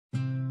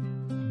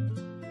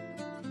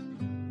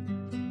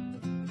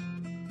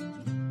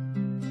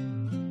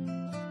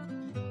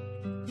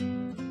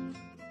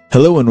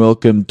Hello and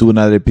welcome to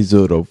another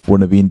episode of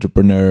Wannabe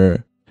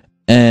Entrepreneur.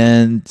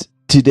 And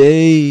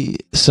today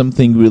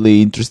something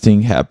really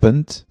interesting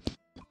happened.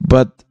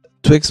 But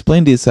to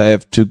explain this, I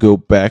have to go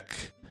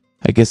back,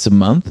 I guess, a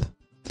month.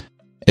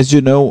 As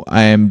you know,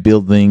 I am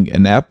building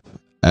an app,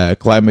 a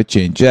climate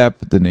change app.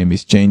 The name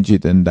is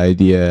Changeit, and the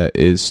idea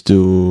is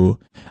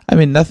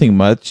nothing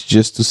much,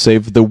 just to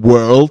save the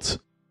world.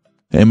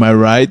 Am I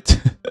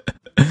right?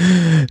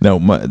 No,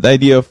 the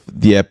idea of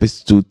the app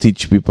is to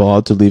teach people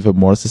how to live a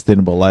more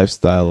sustainable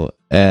lifestyle.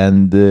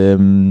 And,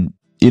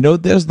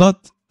 there's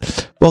not,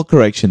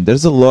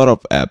 there's a lot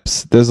of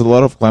apps. There's a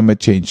lot of climate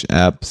change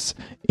apps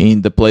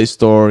in the Play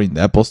Store, in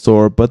the Apple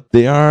Store, but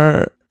they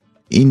are,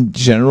 in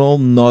general,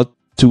 not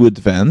too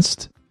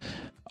advanced.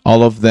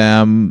 All of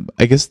them,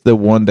 I guess the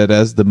one that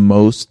has the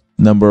most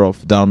number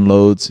of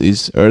downloads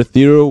is Earth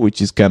Hero,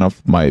 which is kind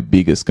of my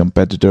biggest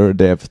competitor.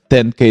 They have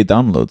 10k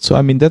downloads,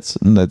 so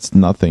that's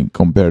nothing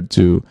compared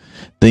to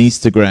the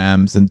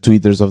Instagrams and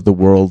Twitters of the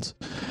world.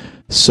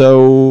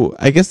 So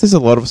I guess there's a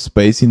lot of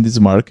space in this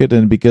market,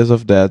 and because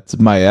of that,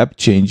 my app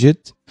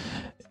Changeit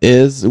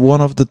is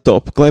one of the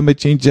top climate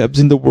change apps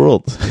in the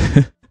world.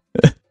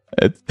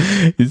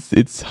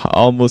 It's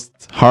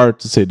almost hard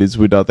to say this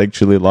without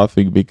actually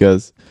laughing,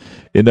 because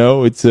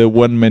it's a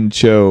one-man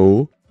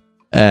show.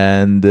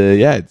 And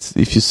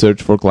if you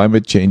search for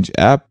climate change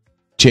app,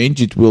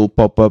 Changeit will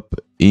pop up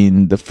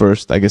in the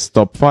first, I guess,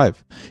 top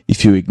 5,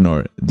 if you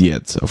ignore the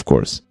ads, of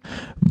course.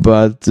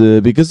 But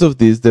because of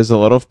this, there's a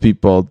lot of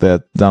people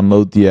that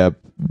download the app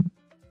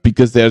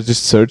because they're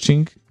just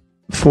searching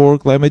for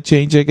climate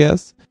change, I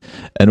guess.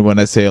 And when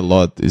I say a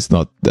lot, it's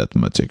not that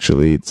much,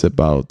 actually. It's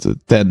about 10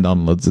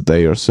 downloads a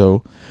day or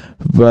so.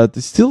 But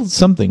it's still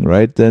something,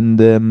 right? And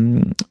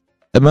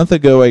a month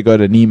ago, I got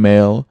an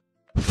email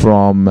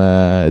from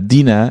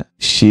Dina.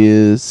 She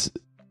is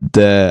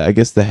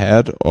the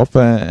head of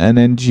an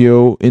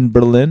NGO in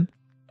Berlin.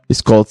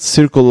 It's called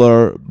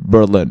Circular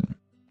Berlin.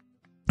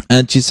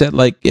 And she said,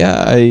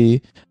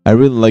 I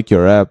really like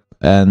your app,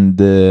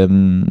 and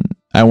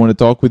I want to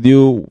talk with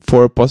you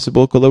for a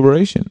possible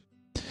collaboration.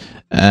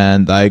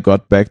 And I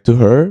got back to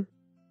her,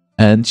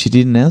 and she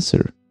didn't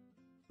answer.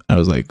 I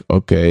was like,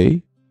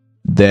 okay,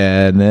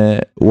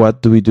 then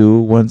what do we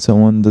do when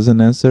someone doesn't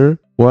answer?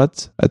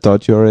 What? I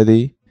thought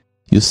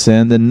you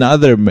send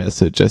another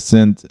message. I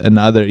sent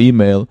another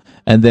email,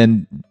 and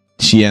then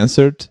she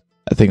answered,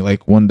 I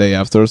think one day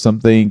after or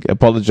something,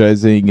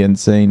 apologizing and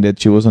saying that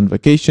she was on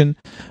vacation.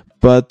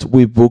 But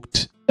we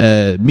booked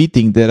a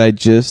meeting that I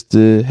just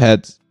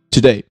had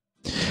today.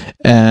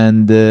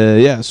 And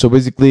so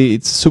basically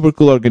it's a super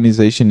cool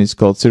organization. It's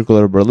called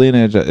Circular Berlin,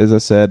 as I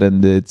said,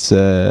 and it's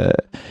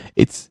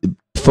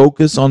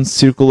focused on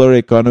circular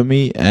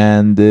economy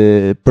and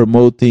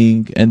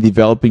promoting and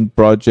developing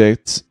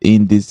projects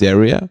in this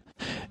area.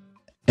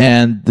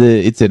 And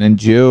it's an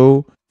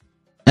NGO.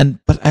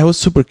 But I was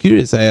super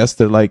curious. I asked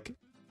her,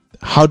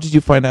 how did you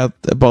find out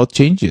about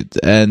Changeit?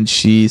 And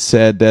she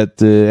said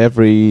that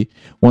every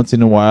once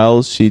in a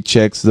while she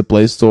checks the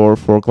Play Store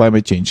for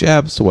climate change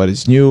apps, what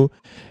is new.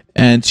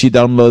 And she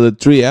downloaded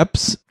 3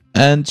 apps,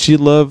 and she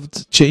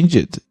loved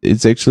Changeit.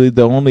 It's actually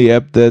the only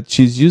app that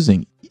she's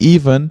using,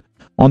 even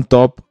on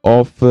top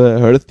of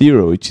Earth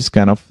Hero, which is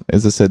kind of,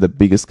 as I said, the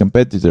biggest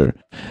competitor.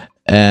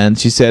 And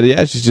she said,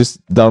 she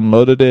just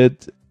downloaded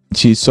it.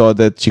 She saw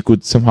that she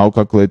could somehow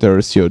calculate her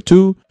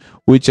CO2,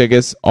 which I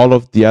guess all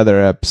of the other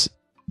apps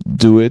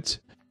do it.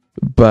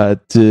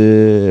 But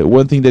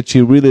one thing that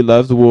she really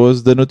loved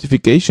was the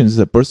notifications,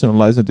 the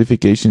personalized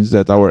notifications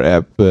that our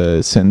app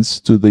sends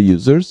to the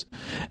users.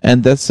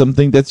 And that's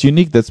something that's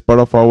unique. That's part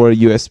of our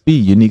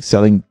USP, unique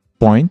selling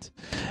point.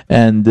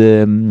 And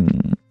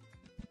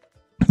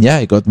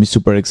it got me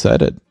super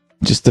excited.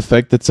 Just the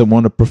fact that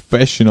someone, a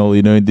professional,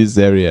 in this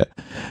area,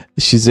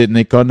 she's an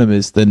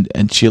economist,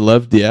 and she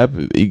loved the app.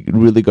 It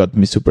really got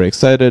me super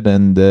excited.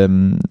 And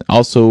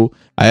also,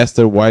 I asked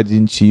her why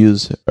didn't she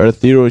use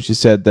Earth Hero. She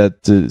said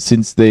that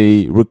since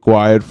they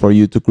required for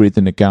you to create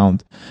an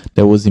account,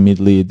 that was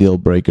immediately a deal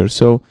breaker.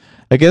 So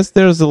I guess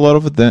there's a lot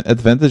of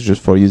advantages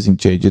for using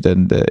Changeit,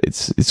 and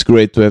it's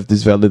great to have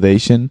this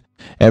validation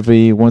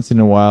every once in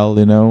a while.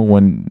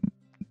 When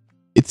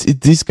it's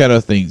these kind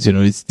of things.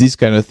 It's these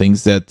kind of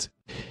things that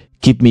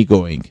keep me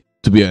going,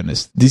 to be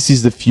honest. This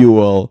is the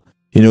fuel,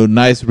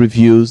 nice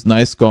reviews,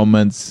 nice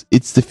comments.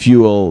 It's the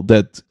fuel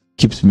that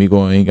keeps me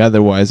going.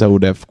 Otherwise, I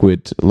would have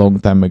quit a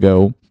long time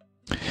ago.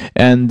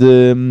 And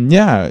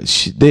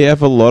they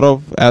have a lot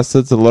of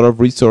assets, a lot of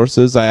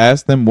resources. I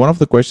asked them, one of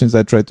the questions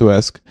I try to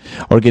ask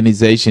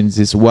organizations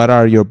is, what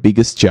are your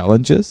biggest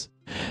challenges?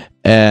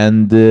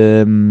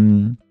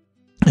 And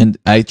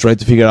I tried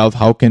to figure out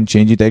how can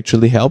Changeit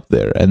actually help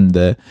there. And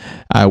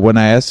when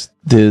I asked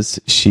this,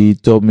 she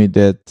told me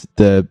that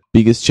the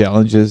biggest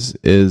challenges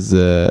is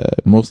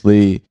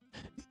mostly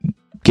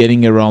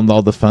getting around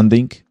all the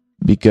funding,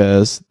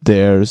 because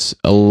there's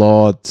a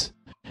lot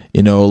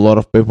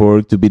of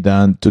paperwork to be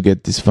done to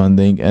get this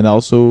funding, and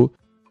also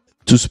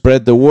to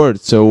spread the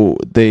word. So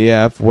they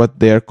have what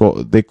they call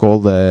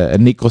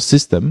an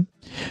ecosystem,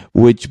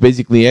 which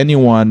basically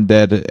anyone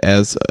that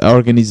has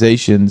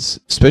organizations,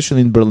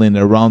 especially in Berlin,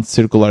 around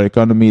circular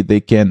economy,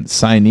 they can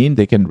sign in,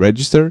 they can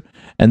register,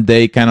 and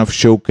they kind of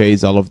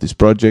showcase all of these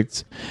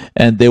projects,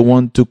 and they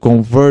want to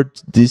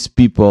convert these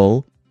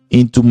people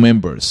into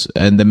members.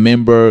 And the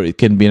member, it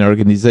can be an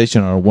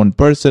organization or one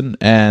person,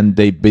 and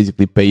they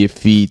basically pay a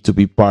fee to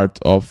be part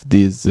of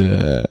this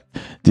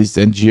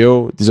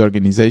NGO, this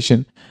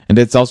organization. And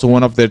that's also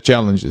one of their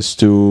challenges,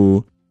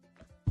 to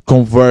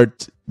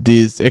convert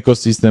this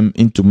ecosystem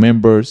into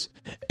members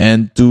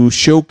and to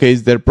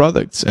showcase their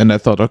products. And I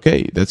thought,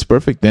 okay, that's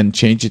perfect. Then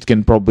Changeit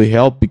can probably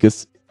help,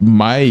 because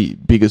my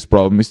biggest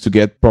problem is to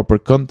get proper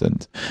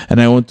content,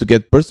 and I want to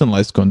get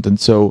personalized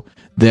content. So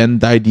then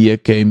the idea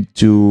came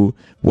to,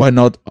 why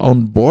not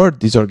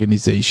onboard these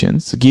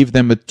organizations, give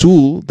them a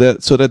tool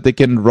so that they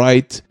can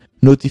write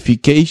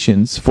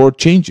notifications for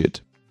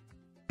Changeit.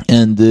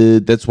 And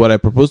that's what I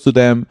proposed to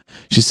them.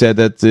 She said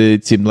that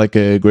it seemed like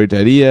a great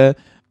idea,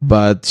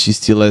 but she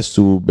still has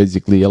to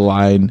basically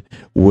align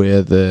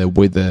with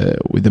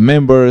the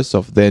members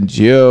of the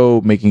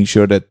NGO, making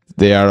sure that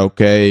they are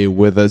okay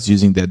with us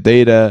using that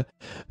data.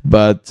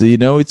 But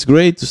it's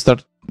great to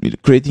start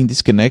creating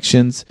these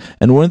connections.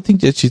 And one thing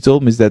that she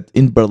told me is that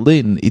in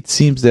Berlin, it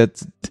seems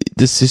that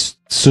this is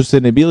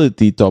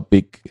sustainability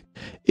topic,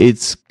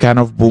 it's kind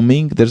of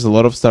booming. There's a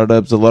lot of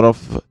startups, a lot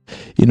of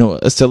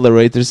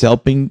accelerators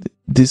helping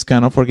these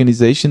kind of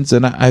organizations.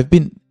 And I've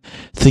been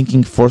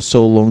thinking for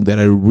so long that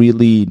I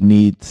really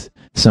need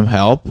some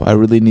help. I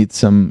really need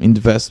some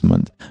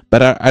investment,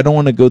 but I don't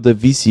want to go the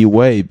VC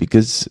way,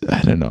 because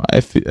I don't know.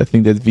 I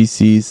think that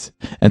VCs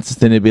and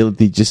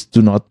sustainability just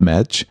do not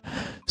match.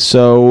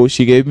 So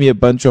she gave me a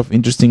bunch of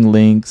interesting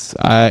links.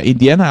 In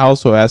the end, I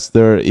also asked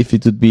her if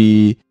it would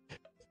be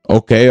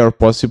okay or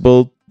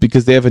possible,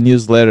 because they have a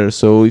newsletter.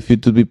 So if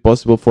it would be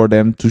possible for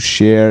them to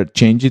share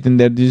Changeit in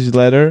their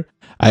newsletter.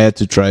 I had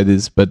to try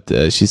this, but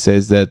she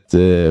says that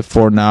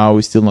for now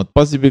it's still not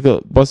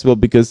possible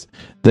because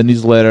the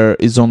newsletter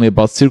is only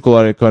about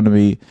circular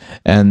economy,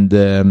 and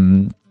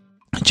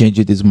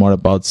Changeit is more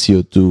about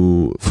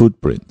CO2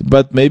 footprint.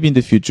 But maybe in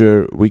the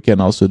future we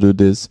can also do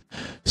this.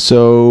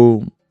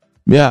 So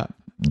yeah,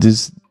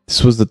 this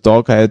was the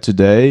talk I had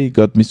today. It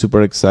got me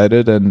super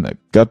excited and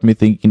got me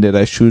thinking that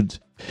I should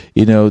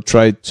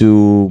try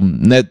to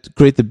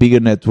create a bigger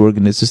network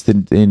in the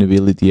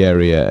sustainability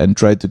area, and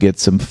try to get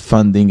some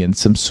funding and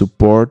some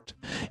support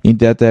in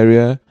that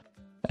area.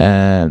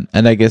 And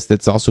I guess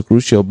that's also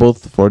crucial,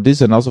 both for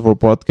this and also for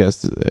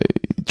podcasts.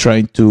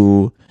 Trying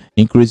to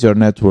increase your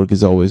network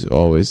is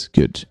always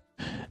good.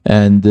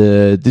 And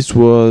this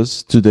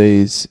was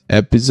today's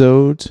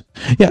episode.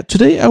 Yeah,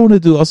 today I want to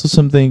do also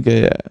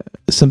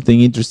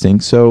something interesting.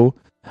 So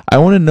I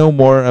want to know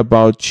more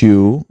about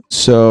you.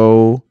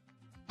 So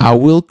I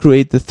will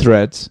create a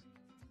thread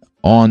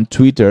on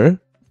Twitter,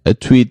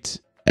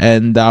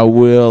 and I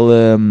will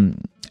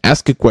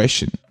ask a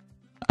question.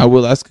 I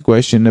will ask a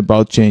question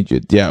about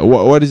Changeit. Yeah,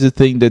 what is the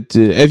thing that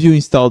have you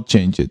installed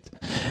Changeit?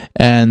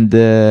 And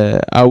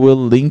I will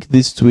link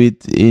this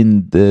tweet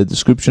in the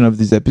description of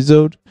this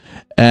episode,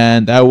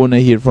 and I want to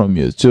hear from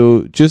you.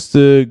 So just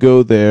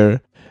go there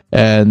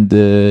and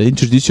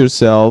introduce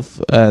yourself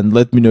and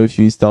let me know if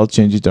you installed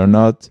Changeit or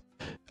not.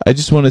 I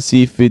just want to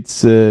see if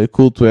it's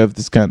cool to have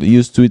this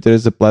use Twitter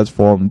as a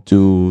platform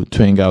to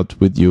hang out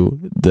with you,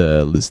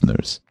 the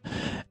listeners.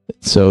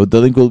 So the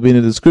link will be in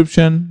the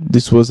description.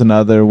 This was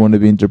another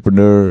Wannabe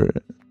Entrepreneur.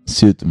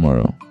 See you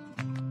tomorrow.